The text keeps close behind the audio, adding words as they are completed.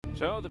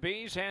So the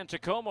Bees and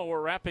Tacoma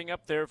were wrapping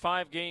up their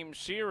 5-game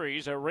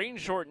series, a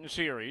rain-shortened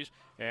series,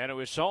 and it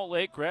was Salt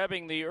Lake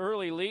grabbing the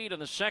early lead in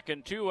the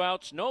second. 2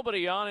 outs,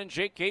 nobody on, and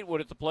Jake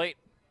Gatewood at the plate.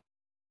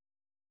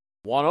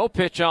 1-0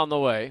 pitch on the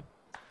way.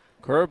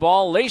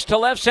 Curveball laced to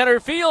left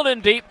center field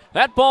and deep.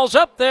 That ball's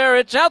up there,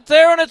 it's out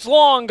there, and it's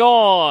long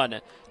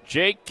gone.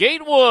 Jake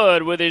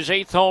Gatewood with his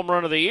 8th home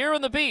run of the year,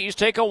 and the Bees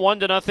take a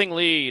 1-0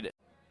 lead.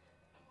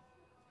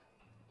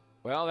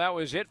 Well, that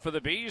was it for the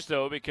Bees,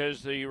 though,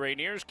 because the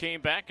Rainiers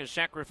came back. A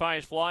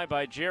sacrifice fly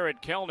by Jared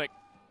Kelnick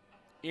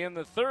in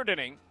the 3rd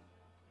inning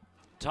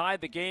tied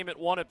the game at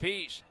 1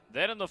 apiece.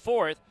 Then in the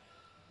 4th,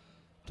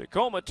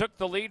 Tacoma took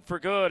the lead for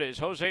good as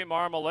Jose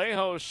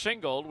Marmolejo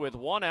singled with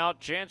 1 out.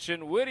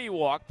 Jansen Whitty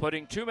walked,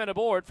 putting 2 men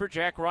aboard for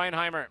Jack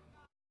Reinheimer.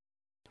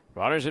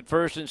 Runners at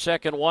first and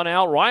second, 1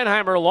 out.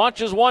 Reinheimer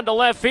launches one to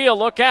left field.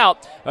 Look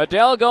out.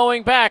 Adele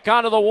going back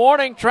onto the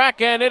warning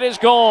track, and it is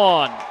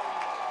gone.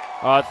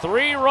 A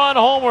 3-run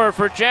homer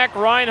for Jack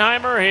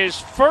Reinheimer, his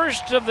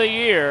first of the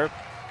year,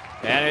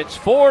 and it's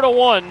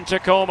 4-1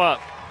 Tacoma.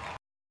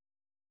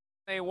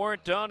 They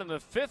weren't done in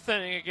the 5th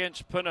inning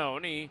against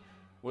Pannone.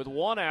 With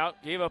 1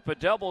 out, gave up a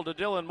double to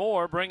Dylan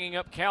Moore, bringing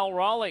up Cal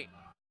Raleigh.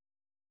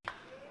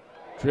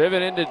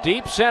 Driven into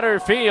deep center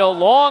field,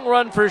 long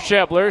run for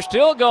Schebler,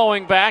 still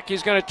going back.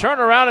 He's going to turn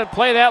around and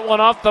play that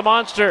one off the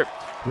monster.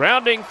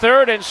 Rounding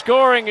third and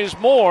scoring is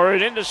Moore,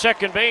 and into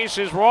second base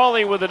is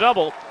Raleigh with a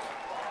double.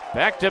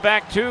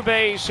 Back-to-back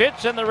 2-base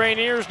hits, and the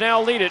Rainiers now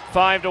lead it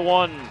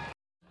 5-1.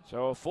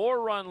 So a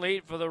 4-run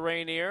lead for the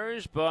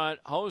Rainiers, but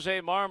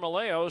Jose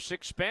Marmolejo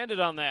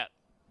expanded on that.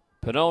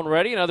 Pannone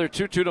ready, another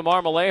 2-2 to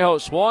Marmolejo.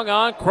 Swung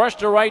on, crushed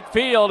to right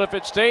field. If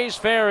it stays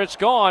fair, it's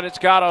gone. It's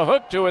got a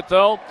hook to it,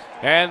 though,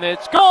 and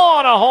it's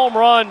gone. A home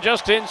run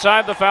just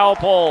inside the foul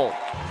pole.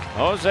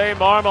 Jose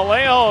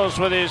Marmolejo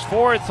with his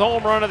 4th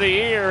home run of the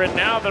year, and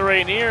now the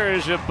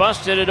Rainiers have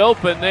busted it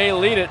open. They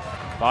lead it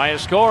by a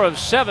score of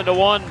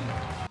 7-1.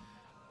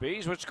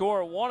 Bees would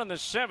score 1 in the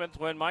 7th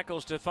when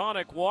Michael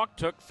Stefanik walked,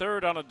 took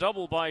third on a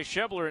double by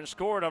Schebler, and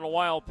scored on a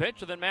wild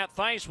pitch. And then Matt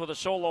Theis with a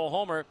solo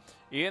homer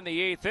in the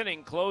 8th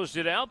inning closed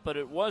it out, but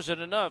it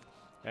wasn't enough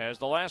as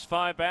the last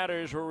 5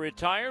 batters were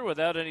retired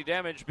without any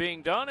damage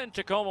being done, and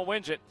Tacoma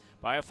wins it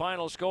by a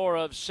final score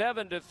of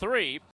 7-3.